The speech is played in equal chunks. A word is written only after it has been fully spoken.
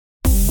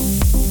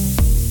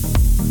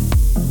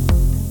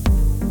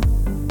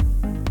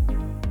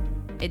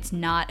It's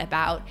not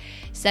about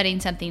setting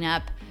something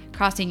up,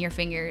 crossing your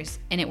fingers,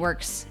 and it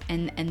works,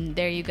 and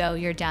there you go,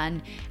 you're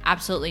done.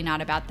 Absolutely not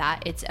about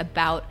that. It's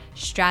about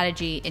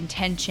strategy,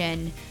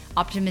 intention,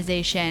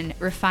 optimization,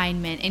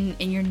 refinement,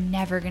 and you're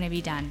never going to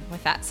be done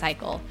with that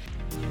cycle.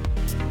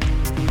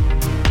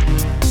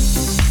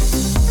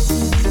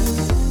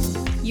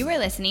 You are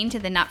listening to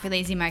the Not for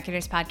Lazy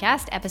Marketers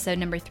podcast, episode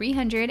number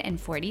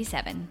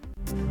 347.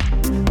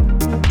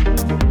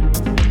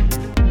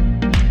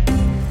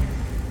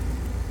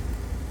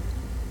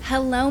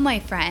 Hello, my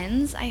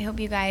friends. I hope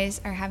you guys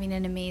are having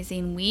an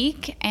amazing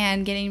week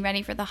and getting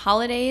ready for the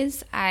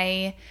holidays.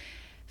 I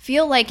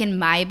feel like in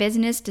my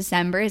business,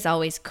 December is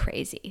always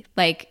crazy.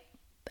 Like,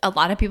 a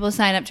lot of people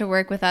sign up to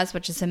work with us,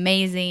 which is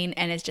amazing,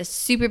 and it's just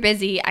super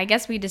busy. I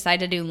guess we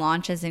decided to do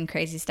launches and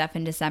crazy stuff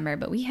in December,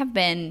 but we have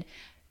been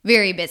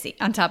very busy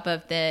on top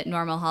of the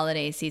normal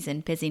holiday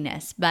season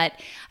busyness. But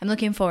I'm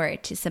looking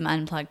forward to some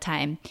unplugged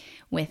time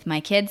with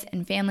my kids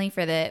and family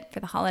for the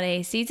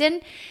holiday season.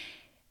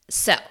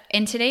 So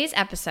in today's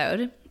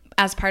episode,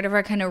 as part of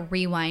our kind of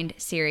rewind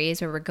series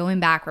where we're going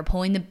back, we're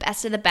pulling the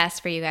best of the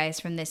best for you guys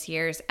from this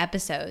year's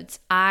episodes,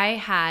 I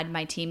had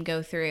my team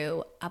go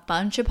through a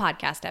bunch of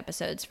podcast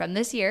episodes from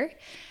this year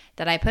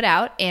that I put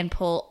out and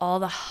pull all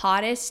the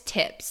hottest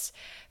tips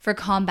for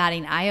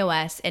combating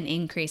iOS and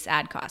increased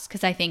ad costs,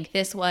 because I think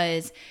this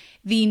was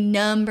the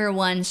number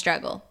one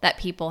struggle that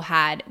people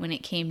had when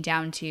it came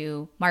down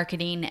to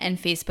marketing and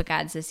Facebook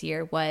ads this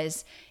year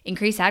was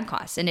increased ad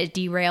costs. And it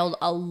derailed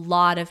a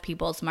lot of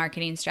people's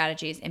marketing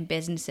strategies and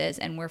businesses,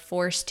 and we're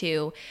forced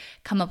to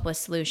come up with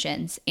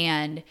solutions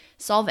and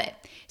solve it.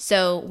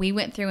 So we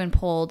went through and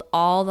pulled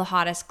all the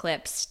hottest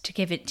clips to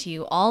give it to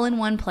you all in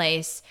one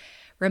place,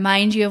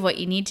 remind you of what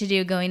you need to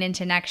do going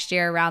into next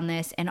year around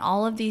this. And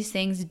all of these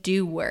things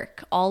do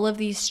work. All of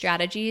these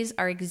strategies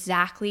are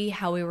exactly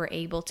how we were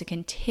able to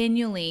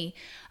continually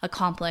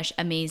accomplish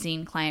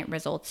amazing client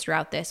results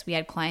throughout this. We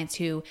had clients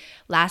who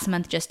last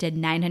month just did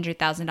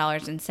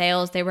 $900,000 in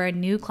sales. They were a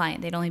new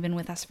client. They'd only been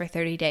with us for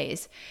 30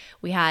 days.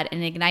 We had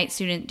an Ignite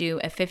student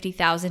do a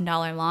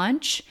 $50,000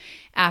 launch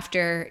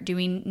after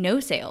doing no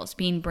sales,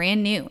 being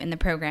brand new in the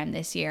program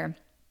this year.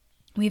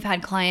 We've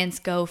had clients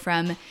go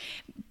from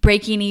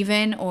breaking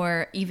even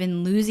or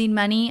even losing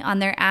money on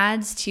their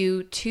ads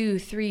to 2,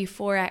 3,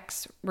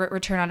 4x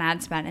return on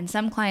ad spend. And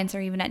some clients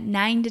are even at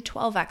 9 to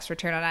 12x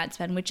return on ad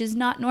spend, which is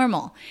not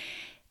normal.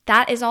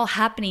 That is all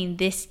happening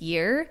this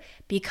year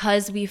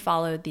because we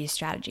followed these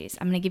strategies.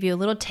 I'm going to give you a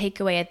little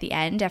takeaway at the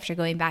end after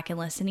going back and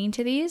listening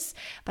to these,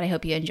 but I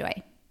hope you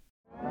enjoy.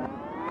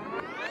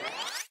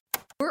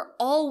 We're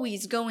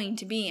always going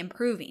to be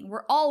improving.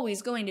 We're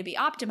always going to be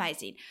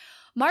optimizing.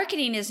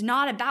 Marketing is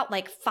not about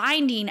like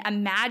finding a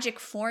magic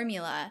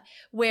formula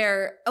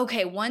where,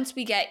 okay, once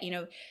we get,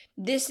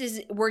 this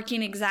is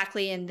working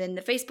exactly, and then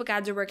the Facebook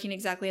ads are working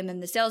exactly, and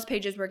then the sales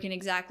page is working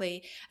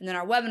exactly, and then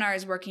our webinar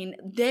is working,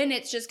 then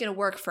it's just going to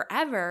work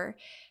forever.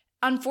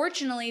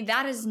 Unfortunately,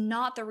 that is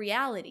not the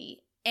reality.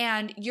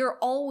 And you're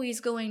always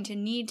going to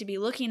need to be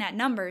looking at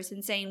numbers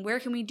and saying,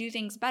 where can we do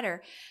things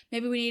better?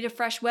 Maybe we need a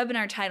fresh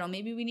webinar title.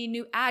 Maybe we need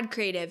new ad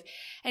creative.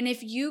 And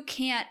if you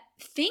can't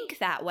think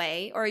that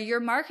way, or your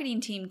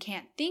marketing team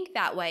can't think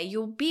that way,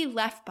 you'll be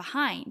left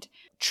behind.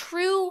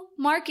 True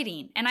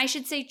marketing, and I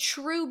should say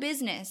true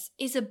business,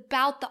 is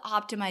about the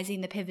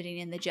optimizing, the pivoting,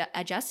 and the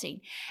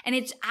adjusting. And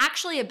it's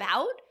actually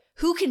about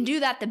who can do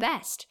that the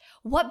best.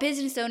 What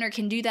business owner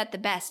can do that the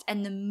best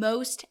and the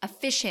most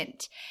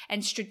efficient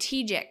and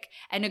strategic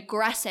and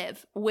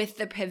aggressive with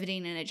the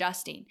pivoting and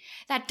adjusting?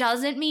 That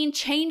doesn't mean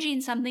changing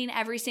something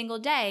every single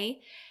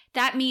day.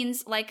 That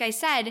means, like I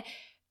said,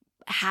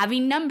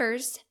 having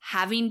numbers,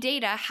 having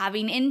data,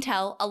 having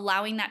intel,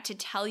 allowing that to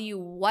tell you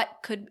what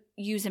could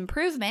use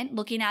improvement,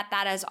 looking at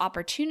that as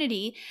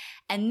opportunity,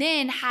 and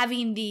then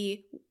having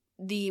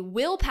the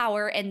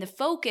willpower and the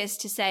focus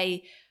to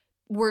say,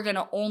 we're going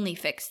to only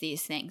fix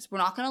these things. We're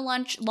not going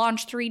to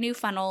launch 3 new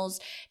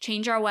funnels,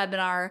 change our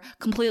webinar,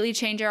 completely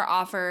change our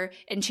offer,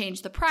 and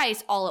change the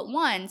price all at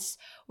once.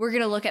 We're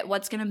going to look at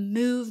what's going to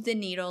move the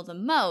needle the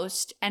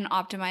most and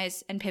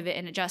optimize and pivot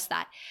and adjust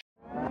that.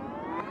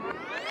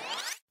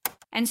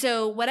 And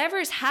so whatever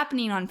is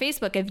happening on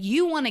Facebook, if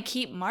you want to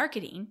keep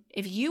marketing,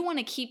 if you want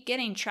to keep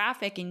getting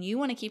traffic and you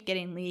want to keep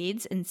getting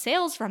leads and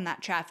sales from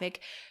that traffic,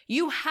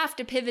 you have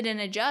to pivot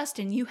and adjust,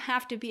 and you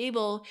have to be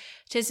able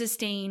to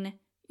sustain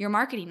your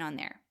marketing on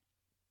there.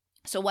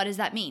 So what does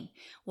that mean?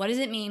 What does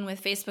it mean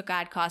with Facebook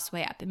ad costs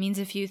way up? It means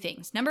a few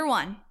things. Number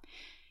one,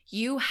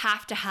 you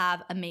have to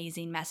have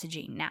amazing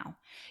messaging now.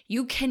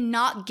 You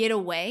cannot get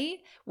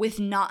away with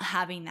not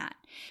having that.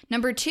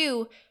 Number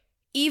two,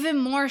 even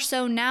more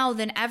so now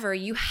than ever,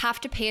 you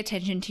have to pay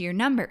attention to your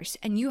numbers,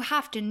 and you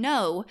have to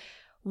know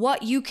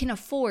what you can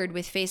afford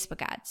with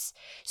Facebook ads.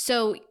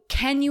 So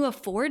can you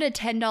afford a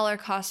 $10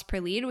 cost per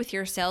lead with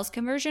your sales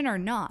conversion or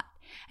not?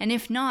 And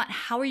if not,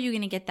 how are you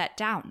going to get that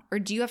down? Or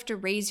do you have to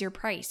raise your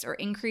price or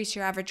increase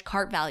your average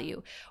cart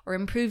value or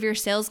improve your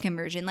sales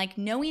conversion? Like,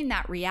 knowing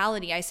that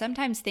reality, I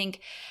sometimes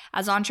think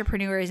as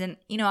entrepreneurs, and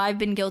I've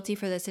been guilty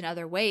for this in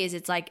other ways,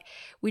 it's like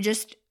we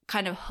just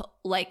kind of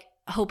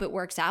hope it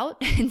works out.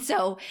 And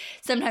so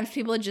sometimes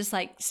people just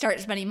like start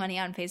spending money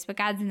on Facebook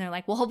ads and they're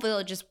like, well, hopefully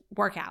it'll just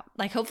work out.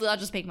 Like, hopefully I'll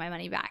just make my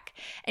money back.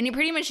 And it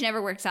pretty much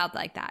never works out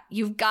like that.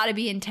 You've got to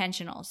be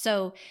intentional.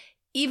 So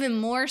even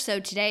more so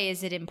today,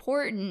 is it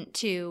important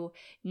to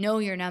know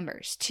your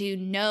numbers, to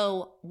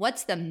know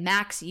what's the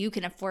max you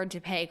can afford to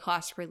pay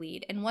cost per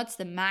lead and what's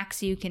the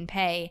max you can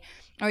pay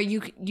or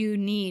you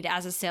need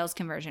as a sales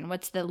conversion.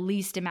 What's the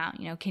least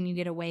amount, can you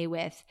get away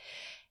with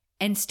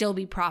and still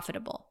be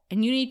profitable?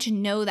 And you need to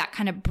know that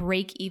kind of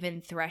break even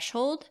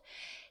threshold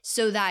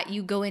so that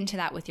you go into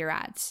that with your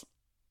ads.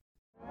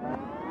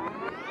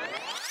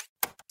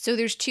 So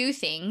there's two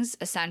things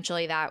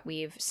essentially that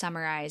we've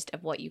summarized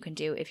of what you can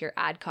do if your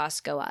ad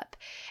costs go up.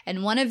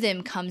 And one of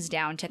them comes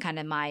down to kind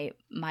of my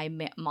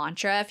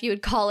mantra, if you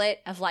would call it,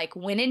 of like,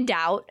 when in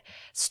doubt,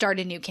 start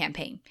a new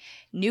campaign.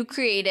 New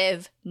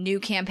creative, new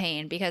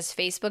campaign, because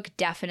Facebook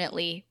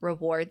definitely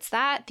rewards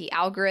that. The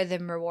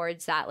algorithm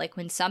rewards that. Like,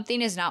 when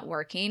something is not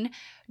working,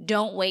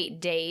 don't wait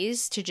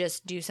days to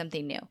just do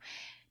something new.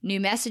 New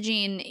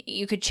messaging,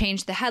 you could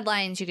change the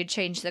headlines, you could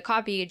change the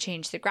copy, you could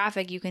change the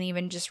graphic, you can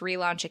even just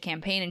relaunch a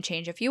campaign and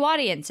change a few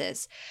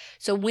audiences.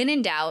 So when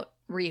in doubt,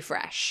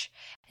 refresh.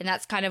 And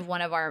that's kind of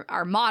one of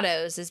our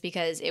mottos, is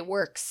because it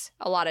works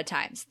a lot of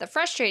times. The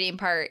frustrating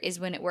part is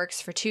when it works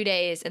for 2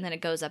 days and then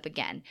it goes up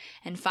again.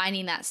 And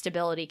finding that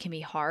stability can be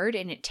hard,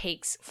 and it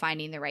takes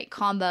finding the right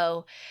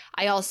combo.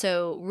 I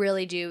also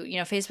really do,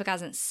 Facebook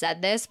hasn't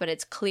said this, but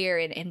it's clear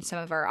in some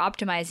of our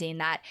optimizing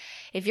that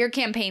if your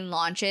campaign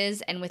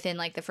launches and within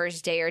like the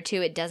first day or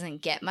two it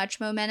doesn't get much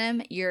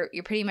momentum, you're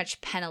pretty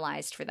much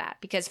penalized for that,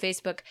 because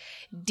Facebook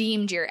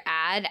deemed your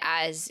ad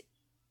as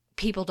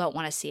people don't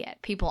want to see it.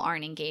 People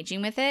aren't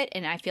engaging with it.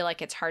 And I feel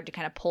like it's hard to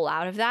kind of pull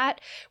out of that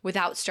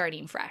without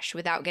starting fresh,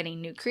 without getting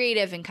new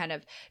creative and kind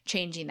of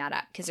changing that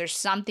up. Because there's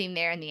something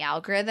there in the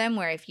algorithm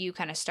where if you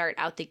kind of start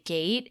out the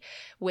gate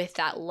with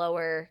that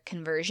lower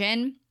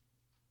conversion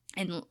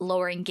and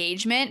lower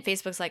engagement,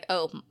 Facebook's like,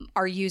 oh,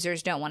 our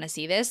users don't want to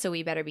see this, so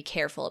we better be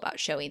careful about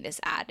showing this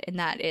ad. And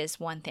that is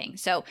one thing.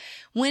 So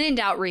when in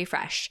doubt,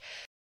 refresh.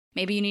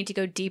 Maybe you need to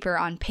go deeper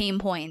on pain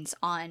points,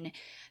 on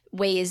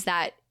ways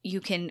that you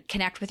can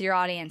connect with your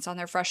audience, on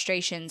their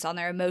frustrations, on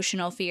their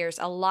emotional fears.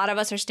 A lot of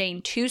us are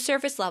staying too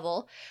surface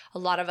level. A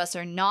lot of us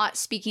are not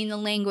speaking the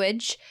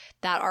language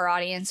that our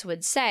audience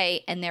would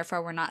say, and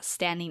therefore we're not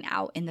standing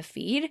out in the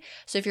feed.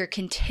 So if you're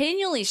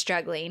continually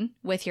struggling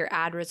with your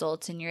ad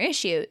results and your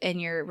issue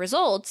and your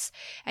results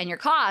and your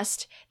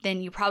cost,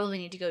 then you probably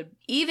need to go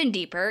even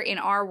deeper. In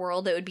our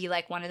world, it would be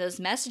like one of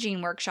those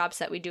messaging workshops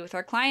that we do with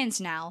our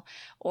clients now,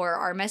 or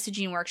our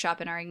messaging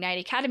workshop in our Ignite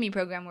Academy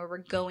program, where we're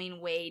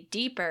going way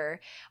deeper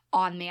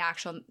on the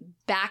actual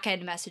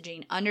back-end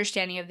messaging,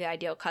 understanding of the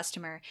ideal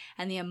customer,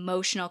 and the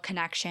emotional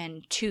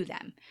connection to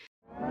them.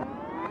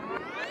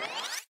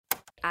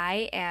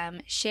 I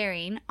am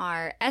sharing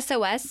our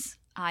SOS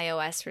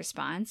iOS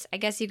response. I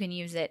guess you can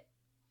use it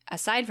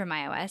aside from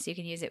iOS. You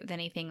can use it with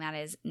anything that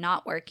is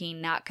not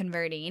working, not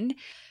converting.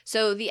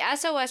 So the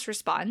SOS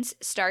response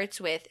starts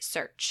with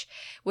search,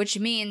 which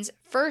means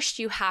first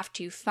you have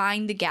to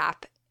find the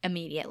gap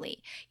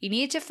immediately. You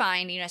need to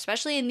find,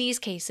 especially in these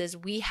cases,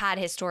 we had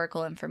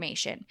historical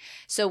information.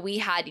 So we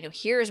had,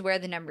 here's where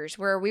the numbers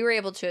were. We were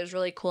able to, it was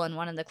really cool, and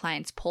one of the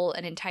clients pull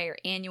an entire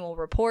annual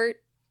report,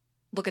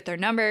 look at their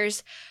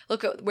numbers,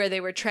 look at where they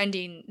were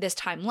trending this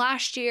time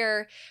last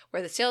year,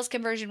 where the sales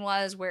conversion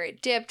was, where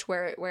it dipped,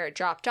 where it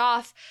dropped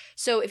off.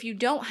 So if you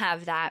don't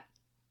have that,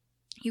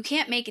 you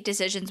can't make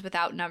decisions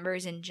without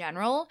numbers in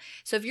general.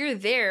 So if you're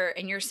there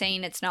and you're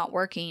saying it's not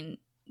working,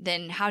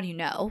 then how do you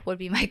know, would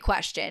be my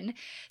question.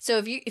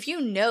 So if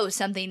you know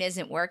something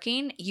isn't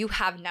working, you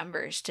have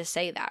numbers to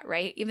say that,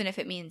 right? Even if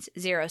it means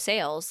 0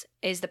 sales,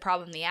 is the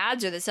problem the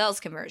ads or the sales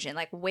conversion?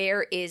 Like,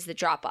 where is the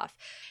drop off?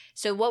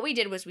 So what we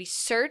did was we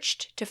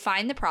searched to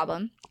find the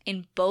problem.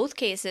 In both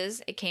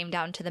cases, it came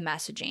down to the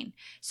messaging.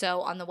 So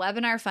on the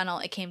webinar funnel,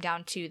 it came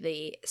down to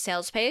the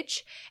sales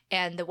page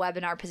and the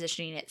webinar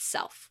positioning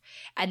itself.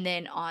 And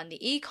then on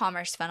the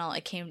e-commerce funnel,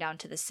 it came down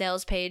to the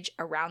sales page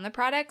around the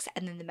products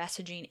and then the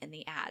messaging and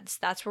the ads.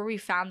 That's where we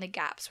found the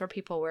gaps where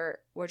people were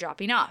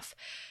dropping off.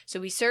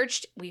 So we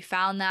searched, we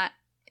found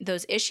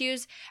those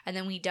issues, and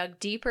then we dug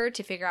deeper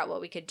to figure out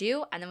what we could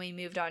do. And then we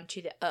moved on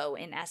to the O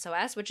in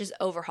SOS, which is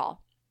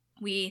overhaul.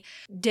 We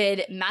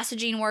did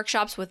messaging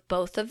workshops with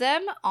both of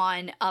them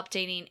on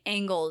updating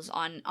angles,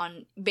 on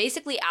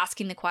basically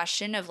asking the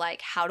question of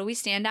like, how do we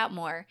stand out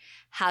more?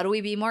 How do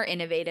we be more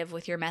innovative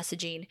with your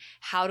messaging?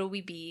 How do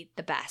we be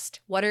the best?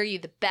 What are you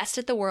the best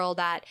at the world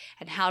at?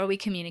 And how do we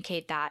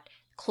communicate that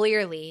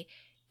clearly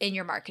in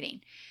your marketing?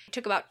 It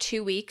took about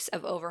 2 weeks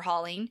of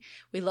overhauling.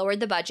 We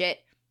lowered the budget,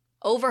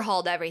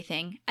 overhauled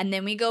everything, and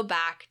then we go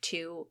back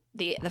to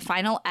the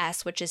final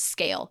S, which is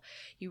scale.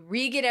 You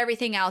get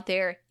everything out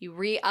there,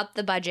 you up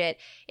the budget.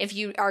 If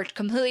you are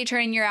completely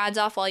turning your ads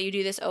off while you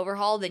do this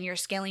overhaul, then you're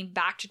scaling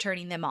back to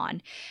turning them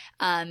on.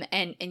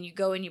 And you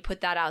go and you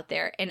put that out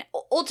there. And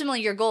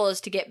ultimately your goal is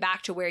to get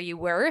back to where you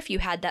were if you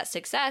had that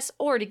success,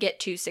 or to get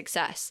to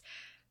success.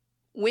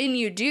 when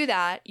you do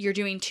that, you're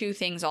doing two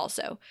things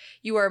also.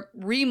 You are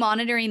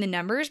remonitoring the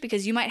numbers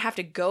because you might have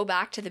to go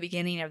back to the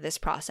beginning of this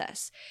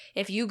process.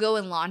 If you go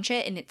and launch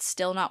it and it's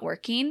still not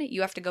working,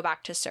 you have to go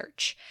back to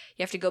search.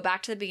 You have to go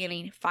back to the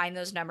beginning, find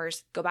those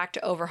numbers, go back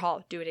to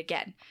overhaul, do it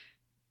again.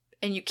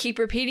 And you keep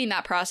repeating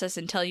that process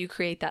until you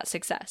create that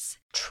success.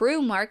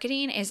 True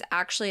marketing is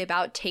actually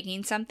about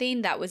taking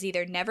something that was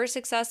either never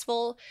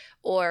successful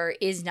or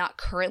is not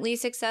currently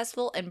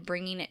successful and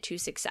bringing it to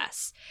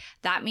success.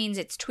 That means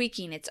it's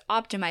tweaking, it's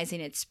optimizing,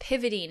 it's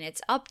pivoting,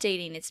 it's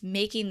updating, it's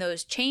making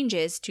those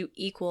changes to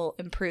equal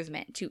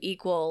improvement, to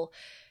equal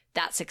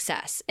that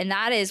success. And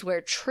that is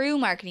where true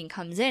marketing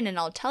comes in. And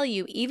I'll tell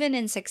you, even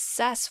in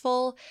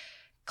successful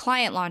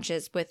client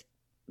launches with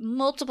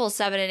multiple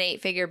 7 and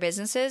 8 figure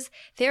businesses,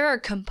 there are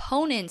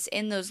components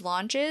in those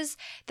launches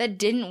that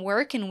didn't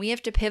work and we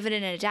have to pivot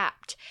and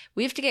adapt.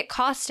 We have to get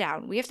costs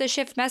down. We have to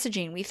shift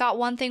messaging. We thought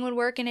one thing would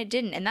work and it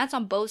didn't. And that's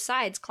on both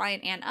sides,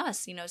 client and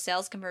us,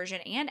 sales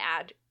conversion and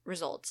ad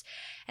results.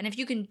 And if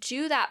you can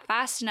do that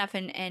fast enough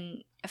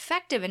and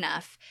effective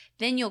enough,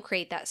 then you'll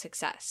create that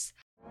success.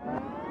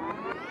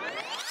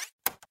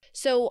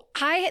 So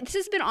this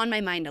has been on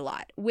my mind a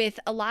lot with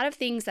a lot of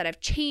things that have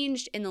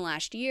changed in the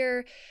last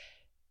year.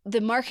 The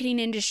marketing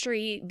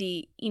industry,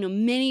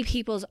 many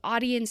people's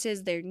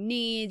audiences, their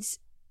needs,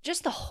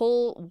 just the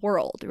whole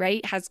world,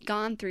 right, has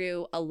gone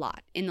through a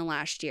lot in the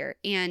last year.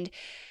 And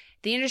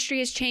the industry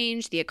has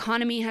changed. The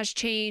economy has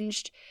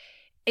changed.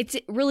 It's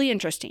really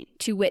interesting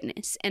to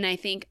witness. And I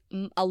think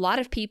a lot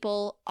of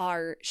people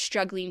are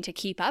struggling to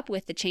keep up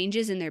with the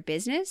changes in their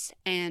business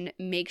and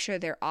make sure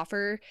their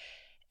offer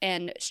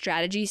and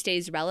strategy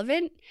stays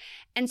relevant.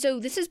 And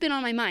so this has been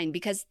on my mind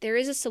because there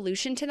is a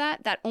solution to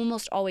that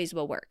almost always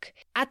will work.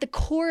 At the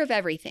core of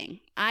everything,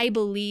 I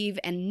believe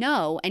and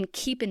know and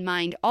keep in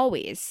mind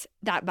always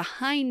that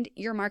behind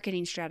your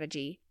marketing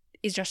strategy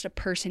is just a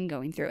person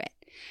going through it.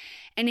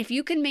 And if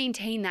you can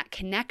maintain that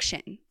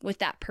connection with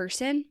that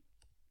person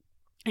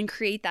and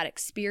create that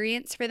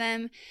experience for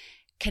them,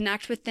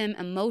 connect with them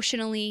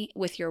emotionally,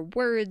 with your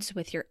words,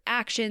 with your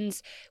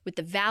actions, with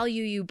the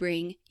value you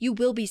bring, you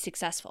will be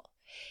successful.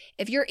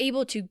 If you're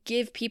able to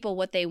give people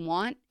what they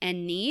want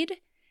and need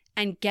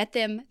and get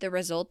them the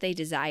result they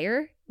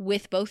desire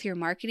with both your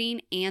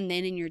marketing and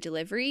then in your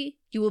delivery,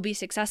 you will be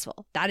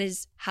successful. That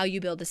is how you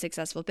build a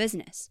successful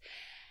business.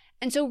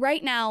 And so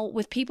right now,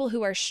 with people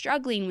who are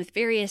struggling with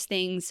various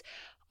things,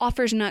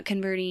 offers not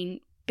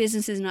converting,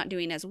 businesses not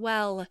doing as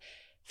well,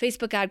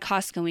 Facebook ad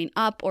costs going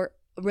up, or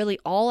really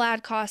all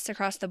ad costs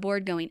across the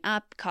board going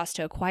up, cost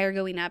to acquire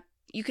going up,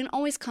 you can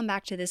always come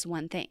back to this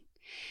one thing.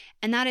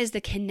 And that is the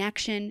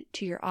connection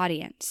to your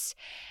audience.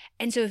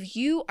 And so if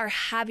you are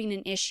having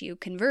an issue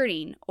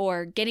converting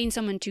or getting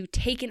someone to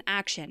take an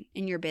action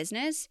in your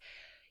business,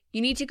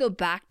 you need to go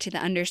back to the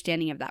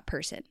understanding of that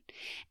person.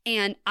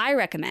 And I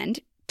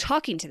recommend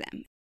talking to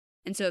them.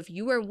 And so if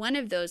you are one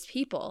of those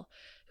people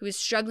who is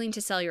struggling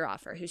to sell your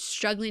offer, who's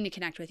struggling to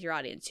connect with your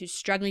audience, who's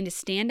struggling to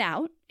stand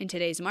out in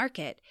today's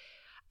market,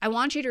 I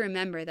want you to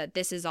remember that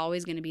this is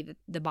always going to be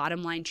the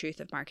bottom line truth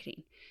of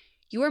marketing.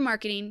 You are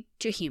marketing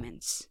to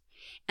humans.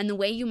 And the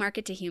way you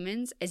market to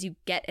humans is you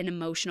get an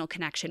emotional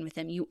connection with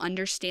them. You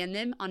understand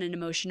them on an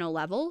emotional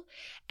level,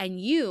 and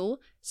you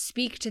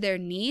speak to their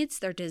needs,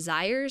 their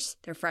desires,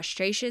 their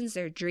frustrations,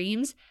 their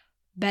dreams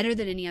better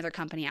than any other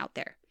company out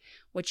there.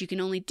 Which you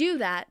can only do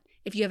that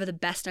if you have the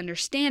best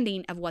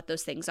understanding of what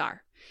those things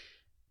are.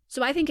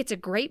 So I think it's a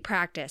great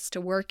practice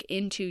to work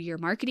into your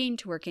marketing,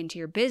 to work into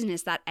your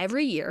business, that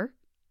every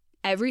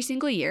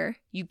single year,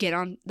 you get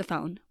on the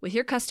phone with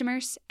your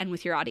customers and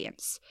with your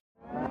audience.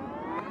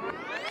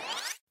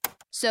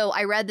 So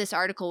I read this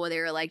article where they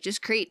were like,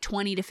 just create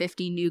 20 to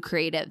 50 new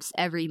creatives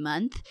every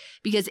month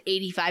because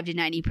 85 to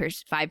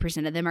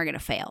 95% of them are going to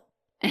fail.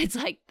 And it's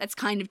like, that's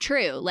kind of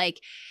true. Like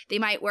they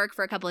might work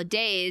for a couple of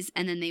days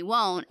and then they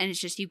won't. And it's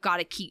just, you've got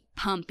to keep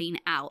pumping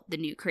out the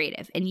new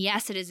creative. And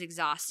yes, it is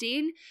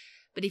exhausting,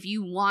 but if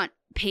you want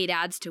paid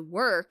ads to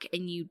work,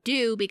 and you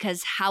do,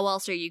 because how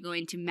else are you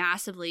going to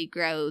massively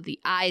grow the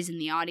eyes in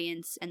the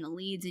audience and the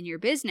leads in your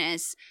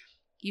business?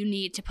 You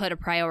need to put a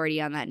priority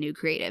on that new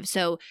creative.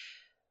 So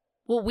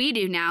what we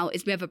do now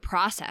is we have a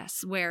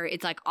process where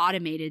it's like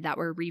automated that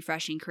we're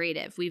refreshing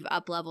creative. We've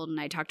up-leveled, and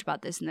I talked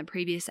about this in the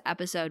previous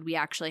episode. We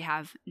actually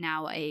have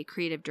now a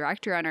creative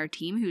director on our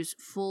team whose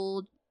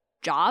full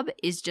job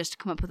is just to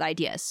come up with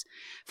ideas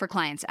for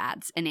clients'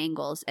 ads and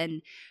angles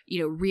and,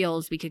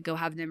 reels we could go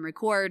have them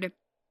record,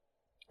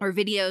 or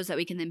videos that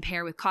we can then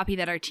pair with copy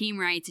that our team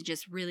writes and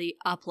just really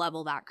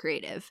up-level that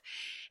creative.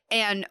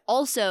 And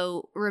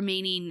also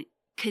remaining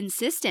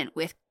consistent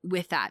with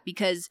that,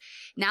 because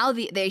now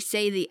they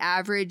say the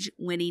average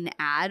winning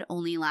ad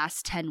only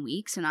lasts 10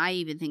 weeks. And I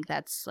even think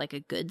that's like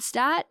a good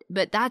stat,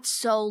 but that's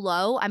so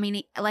low. I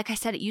mean, like I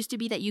said, it used to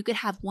be that you could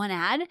have one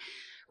ad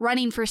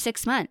running for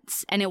 6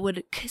 months and it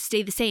would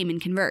stay the same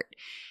and convert.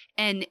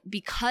 And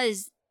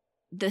because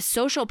the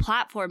social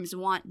platforms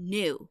want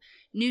new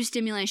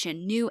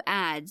stimulation, new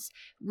ads,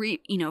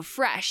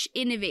 fresh,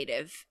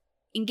 innovative,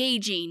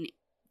 engaging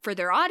for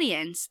their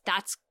audience,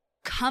 that's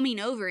coming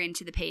over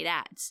into the paid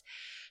ads.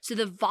 So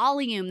the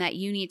volume that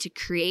you need to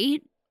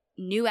create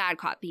new ad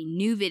copy,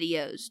 new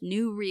videos,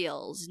 new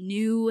reels,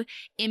 new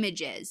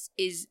images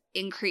is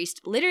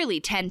increased literally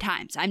 10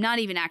 times. I'm not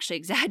even actually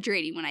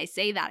exaggerating when I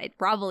say that. It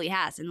probably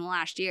has in the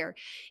last year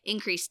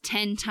increased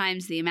 10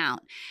 times the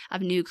amount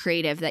of new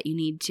creative that you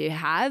need to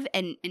have,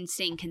 and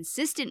staying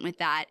consistent with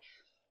that,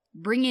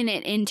 bringing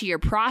it into your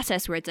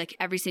process where it's like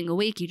every single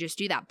week you just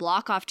do that.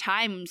 Block off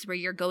times where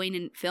you're going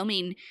and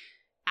filming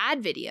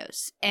ad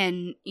videos,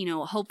 and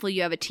hopefully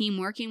you have a team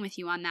working with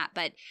you on that.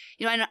 But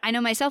I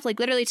know myself, like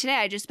literally today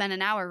I just spent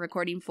an hour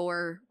recording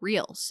 4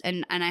 reels,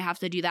 and I have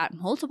to do that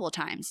multiple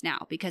times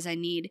now because I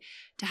need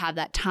to have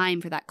that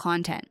time for that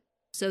content.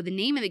 So the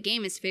name of the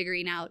game is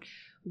figuring out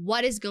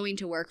what is going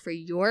to work for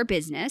your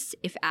business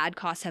if ad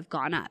costs have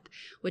gone up,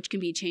 which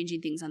can be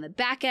changing things on the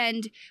back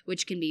end,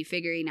 which can be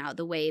figuring out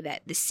the way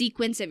that the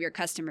sequence of your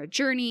customer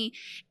journey,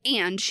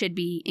 and should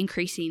be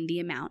increasing the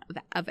amount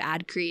of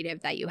ad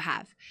creative that you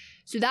have.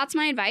 So that's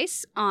my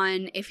advice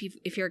on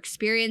if you're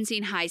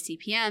experiencing high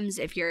CPMs,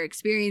 if you're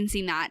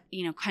experiencing that,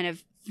 kind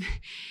of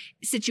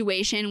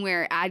situation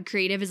where ad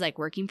creative is like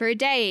working for a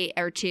day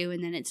or two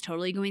and then it's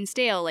totally going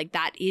stale. Like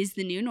that is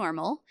the new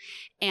normal,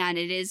 and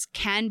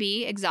can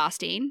be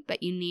exhausting,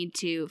 but you need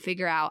to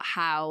figure out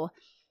how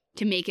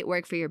to make it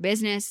work for your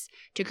business,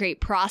 to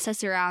create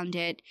process around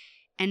it,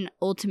 and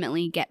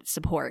ultimately get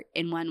support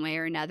in one way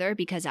or another.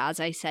 Because as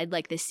I said,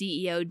 like the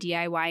CEO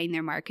DIYing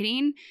their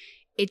marketing,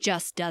 it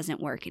just doesn't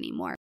work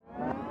anymore.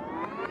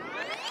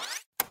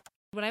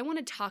 What I want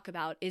to talk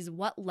about is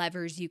what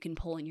levers you can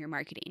pull in your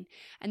marketing.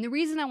 And the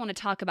reason I want to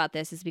talk about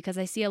this is because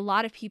I see a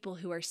lot of people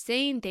who are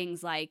saying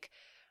things like,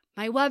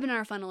 my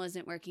webinar funnel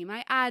isn't working,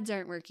 my ads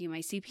aren't working, my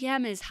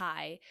CPM is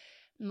high,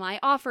 my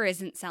offer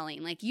isn't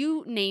selling. Like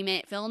you name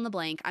it, fill in the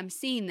blank. I'm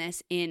seeing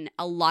this in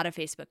a lot of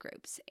Facebook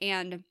groups.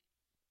 And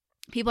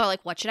people are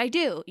like, what should I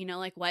do?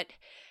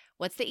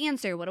 What's the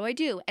answer? What do I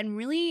do? And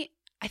really,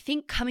 I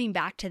think coming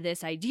back to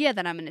this idea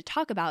that I'm going to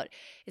talk about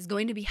is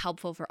going to be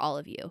helpful for all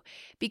of you,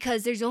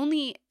 because there's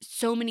only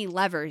so many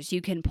levers you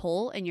can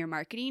pull in your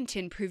marketing to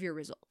improve your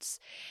results.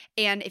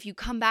 And if you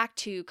come back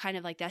to kind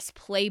of like this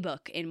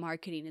playbook in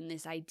marketing and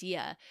this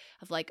idea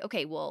of like,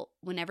 okay, well,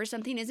 whenever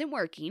something isn't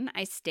working,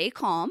 I stay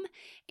calm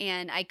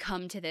and I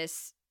come to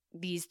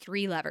these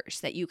 3 levers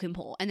that you can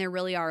pull. And there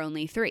really are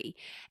only 3.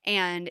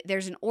 And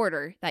there's an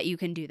order that you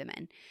can do them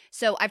in.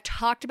 So I've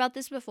talked about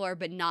this before,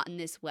 but not in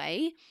this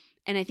way.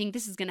 And I think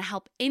this is going to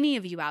help any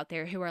of you out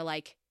there who are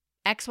like,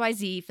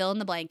 XYZ, fill in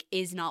the blank,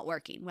 is not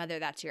working. Whether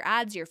that's your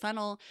ads, your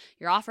funnel,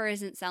 your offer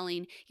isn't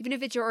selling, even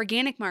if it's your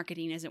organic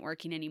marketing isn't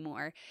working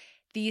anymore,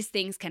 these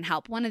things can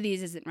help. One of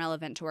these isn't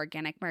relevant to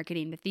organic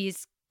marketing, but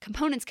these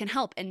components can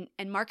help. And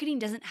marketing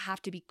doesn't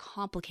have to be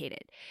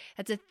complicated.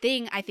 That's a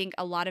thing I think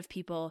a lot of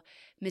people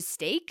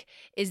mistake,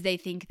 is they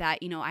think that,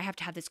 I have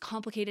to have this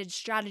complicated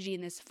strategy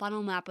and this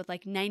funnel map with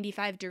like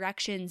 95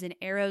 directions and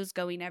arrows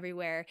going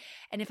everywhere.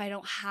 And if I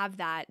don't have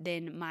that,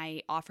 then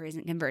my offer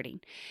isn't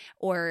converting,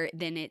 or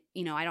then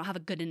I don't have a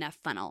good enough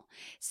funnel.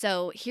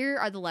 So here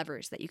are the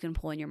levers that you can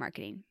pull in your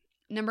marketing.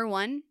 Number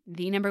one,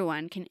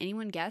 can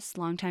anyone guess,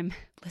 longtime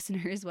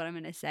listeners, what I'm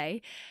going to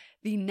say?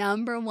 The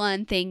number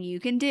one thing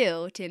you can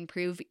do to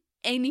improve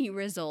any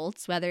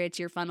results, whether it's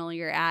your funnel,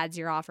 your ads,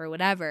 your offer,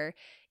 whatever,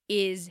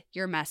 is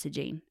your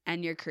messaging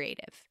and your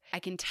creative. I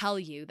can tell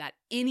you that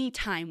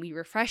anytime we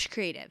refresh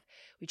creative,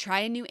 we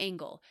try a new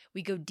angle,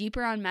 we go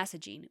deeper on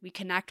messaging, we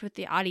connect with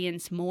the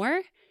audience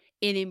more,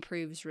 it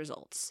improves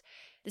results.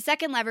 The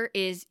second lever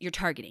is your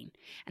targeting.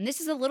 And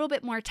this is a little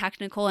bit more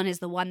technical and is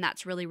the one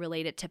that's really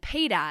related to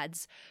paid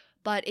ads.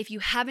 But if you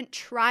haven't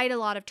tried a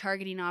lot of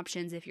targeting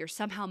options, if you're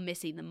somehow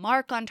missing the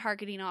mark on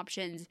targeting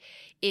options,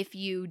 if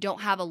you don't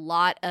have a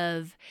lot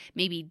of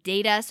maybe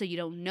data, so you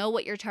don't know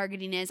what your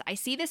targeting is, I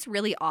see this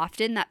really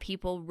often that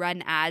people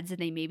run ads and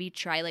they maybe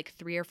try like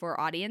 3 or 4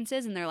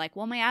 audiences and they're like,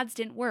 well, my ads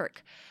didn't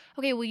work.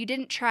 Okay, well, you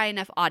didn't try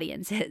enough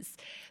audiences.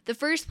 The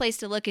first place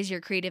to look is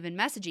your creative and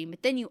messaging,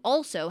 but then you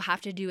also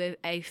have to do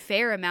a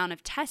fair amount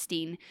of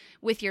testing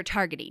with your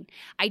targeting.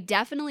 I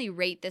definitely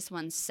rate this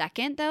one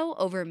second, though,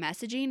 over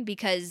messaging,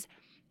 because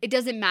it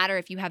doesn't matter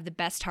if you have the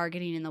best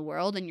targeting in the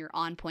world and you're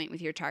on point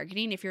with your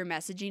targeting. If your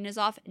messaging is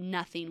off,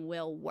 nothing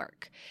will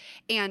work.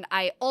 And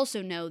I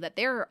also know that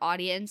there are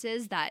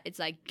audiences that it's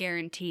like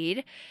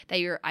guaranteed that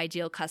your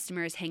ideal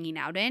customer is hanging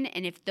out in.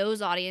 And if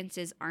those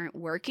audiences aren't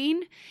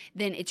working,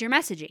 then it's your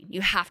messaging.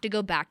 You have to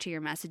go back to your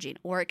messaging,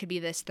 or it could be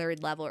this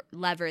third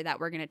lever that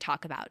we're going to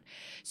talk about.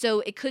 So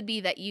it could be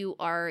that you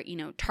are,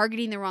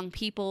 targeting the wrong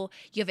people.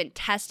 You haven't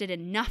tested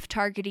enough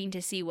targeting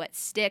to see what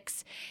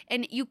sticks.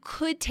 And you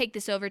could take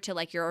this over to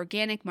like your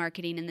organic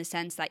marketing, in the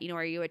sense that,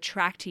 are you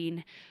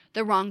attracting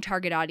the wrong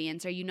target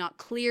audience? Are you not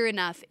clear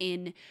enough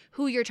in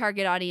who your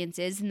target audience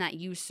is and that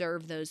you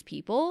serve those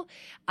people?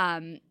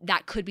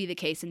 That could be the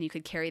case, and you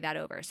could carry that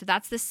over. So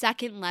that's the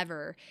second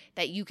lever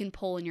that you can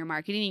pull in your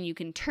marketing and you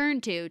can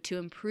turn to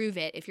improve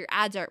it if your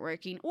ads aren't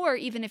working, or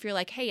even if you're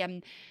like,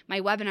 hey,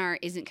 my webinar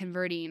isn't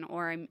converting,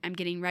 or I'm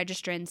getting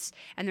registrants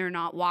and they're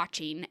not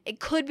watching. It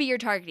could be your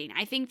targeting.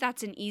 I think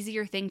that's an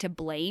easier thing to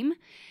blame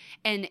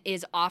and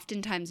is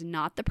oftentimes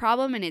not the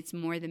problem, and it's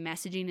more the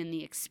messaging and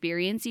the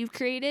experience you've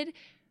created.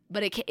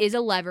 But it is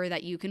a lever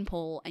that you can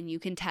pull, and you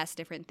can test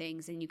different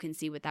things and you can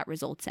see what that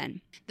results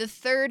in. The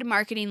third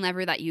marketing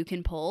lever that you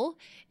can pull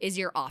is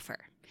your offer.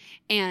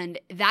 And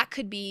that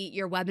could be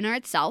your webinar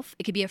itself.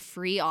 It could be a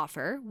free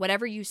offer,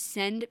 whatever you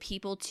send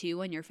people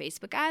to on your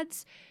Facebook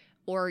ads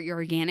or your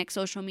organic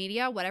social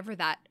media, whatever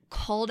that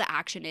call to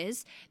action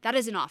is, that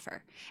is an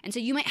offer. And so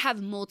you might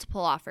have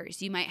multiple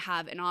offers. You might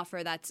have an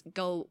offer that's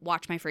go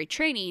watch my free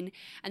training,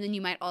 and then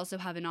you might also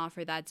have an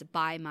offer that's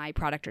buy my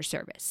product or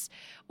service,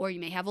 or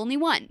you may have only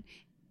one.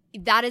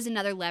 That is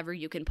another lever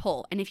you can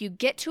pull. And if you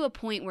get to a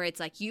point where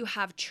it's like you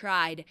have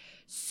tried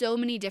so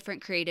many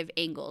different creative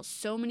angles,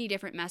 so many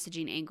different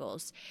messaging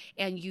angles,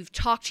 and you've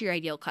talked to your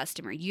ideal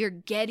customer, you're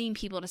getting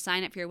people to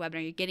sign up for your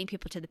webinar, you're getting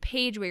people to the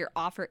page where your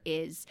offer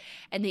is,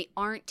 and they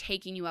aren't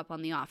taking you up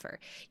on the offer.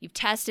 You've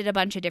tested a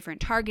bunch of different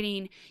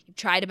targeting, you've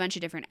tried a bunch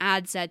of different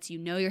ad sets, you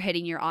know you're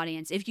hitting your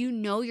audience. If you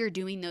know you're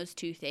doing those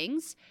two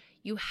things,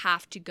 you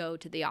have to go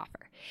to the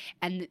offer.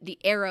 And the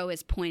arrow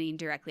is pointing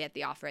directly at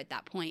the offer at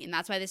that point. And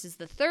that's why this is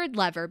the third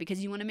lever,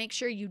 because you want to make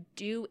sure you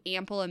do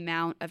ample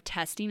amount of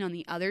testing on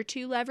the other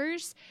two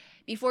levers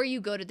before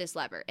you go to this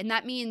lever. And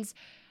that means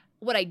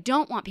what I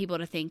don't want people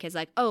to think is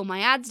like, oh, my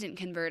ads didn't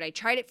convert. I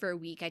tried it for a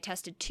week. I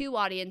tested 2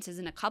 audiences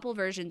and a couple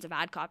versions of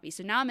ad copy.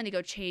 So now I'm going to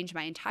go change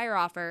my entire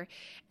offer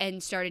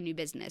and start a new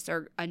business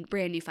or a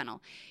brand new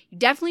funnel. You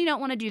definitely don't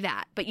want to do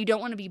that, but you don't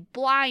want to be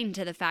blind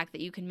to the fact that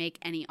you can make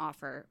any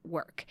offer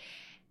work.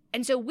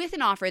 And so with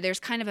an offer, there's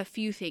kind of a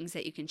few things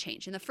that you can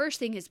change. And the first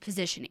thing is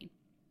positioning.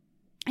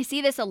 I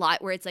see this a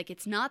lot where it's like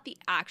it's not the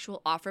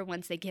actual offer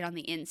once they get on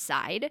the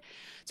inside.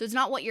 So it's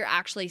not what you're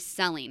actually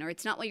selling, or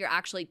it's not what you're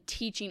actually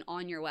teaching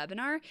on your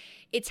webinar.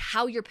 It's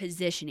how you're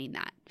positioning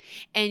that.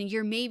 And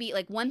you're maybe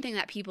like, one thing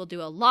that people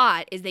do a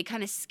lot is they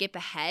kind of skip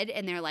ahead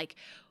and they're like,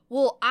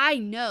 well, I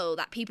know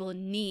that people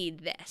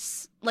need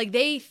this. Like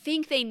they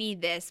think they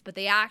need this, but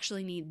they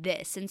actually need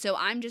this. And so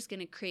I'm just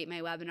going to create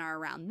my webinar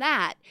around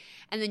that.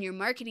 And then you're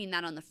marketing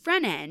that on the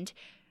front end,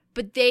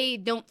 but they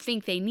don't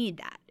think they need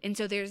that. And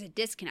so there's a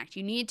disconnect.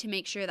 You need to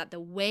make sure that the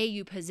way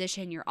you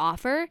position your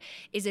offer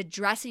is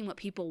addressing what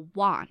people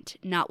want,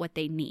 not what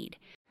they need.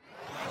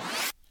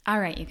 All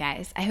right, you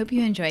guys, I hope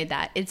you enjoyed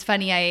that. It's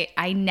funny,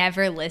 I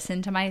never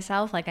listen to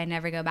myself. Like I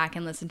never go back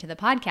and listen to the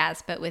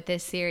podcast. But with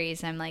this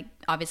series, I'm like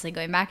obviously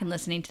going back and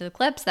listening to the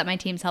clips that my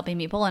team's helping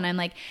me pull. And I'm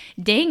like,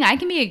 dang, I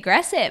can be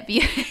aggressive.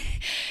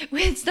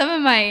 with some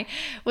of my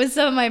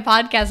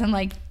podcasts, I'm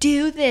like,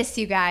 do this,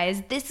 you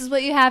guys. This is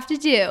what you have to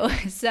do.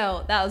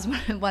 So that was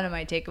one of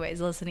my takeaways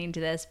listening to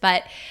this.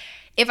 But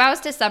if I was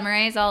to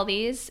summarize all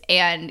these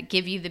and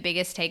give you the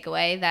biggest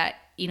takeaway that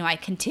I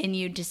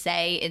continued to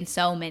say in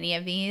so many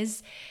of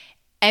these,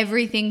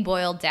 everything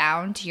boiled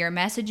down to your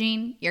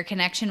messaging, your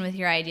connection with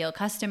your ideal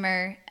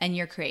customer, and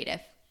your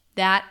creative.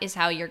 That is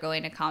how you're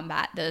going to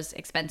combat those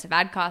expensive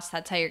ad costs.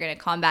 That's how you're going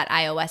to combat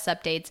iOS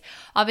updates.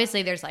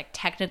 Obviously, there's like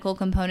technical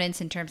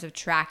components in terms of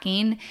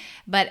tracking,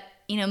 but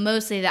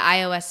mostly the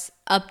iOS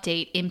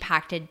update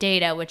impacted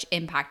data, which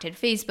impacted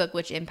Facebook,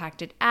 which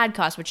impacted ad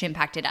costs, which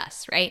impacted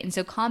us, right? And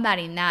so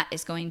combating that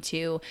is going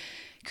to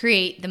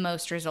create the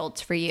most results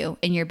for you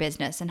in your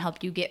business and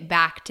help you get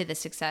back to the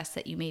success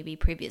that you maybe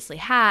previously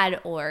had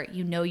or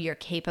you're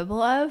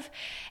capable of.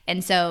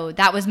 And so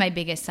that was my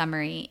biggest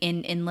summary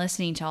in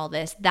listening to all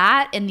this.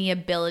 That and the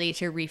ability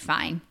to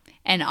refine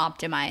and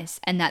optimize,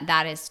 and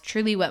that is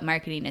truly what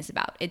marketing is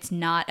about. It's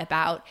not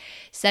about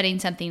setting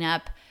something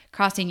up,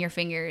 crossing your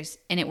fingers,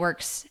 and it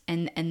works,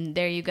 and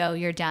there you go,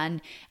 you're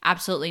done.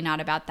 Absolutely not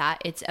about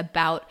that. It's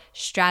about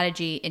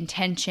strategy,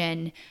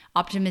 intention,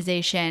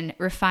 optimization,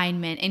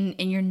 refinement,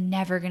 and you're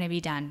never going to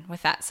be done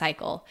with that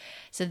cycle.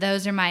 So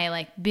those are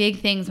my big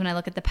things when I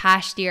look at the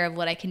past year of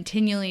what I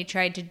continually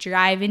tried to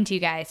drive into you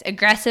guys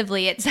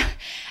aggressively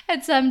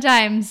at some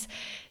times.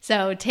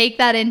 So take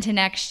that into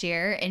next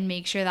year and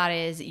make sure that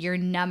is your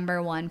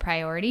number one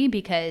priority,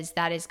 because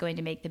that is going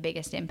to make the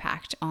biggest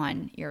impact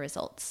on your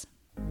results.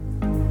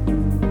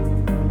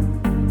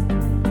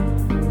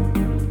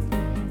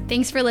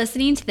 Thanks for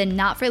listening to the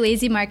Not for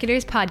Lazy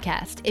Marketers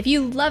podcast. If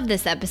you love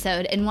this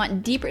episode and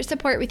want deeper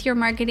support with your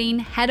marketing,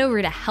 head over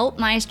to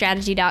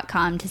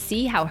helpmystrategy.com to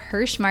see how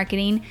Hirsch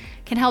Marketing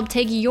can help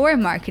take your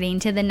marketing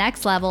to the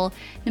next level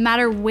no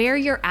matter where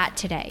you're at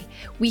today.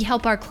 We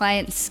help our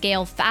clients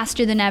scale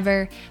faster than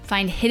ever,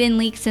 find hidden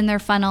leaks in their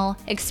funnel,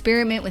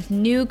 experiment with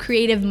new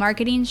creative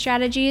marketing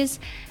strategies,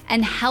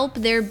 and help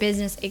their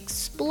business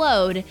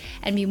explode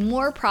and be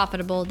more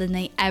profitable than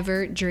they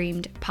ever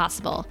dreamed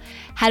possible.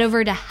 Head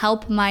over to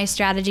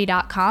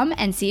helpmystrategy.com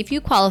and see if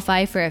you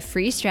qualify for a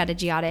free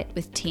strategy audit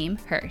with Team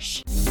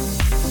Hirsch.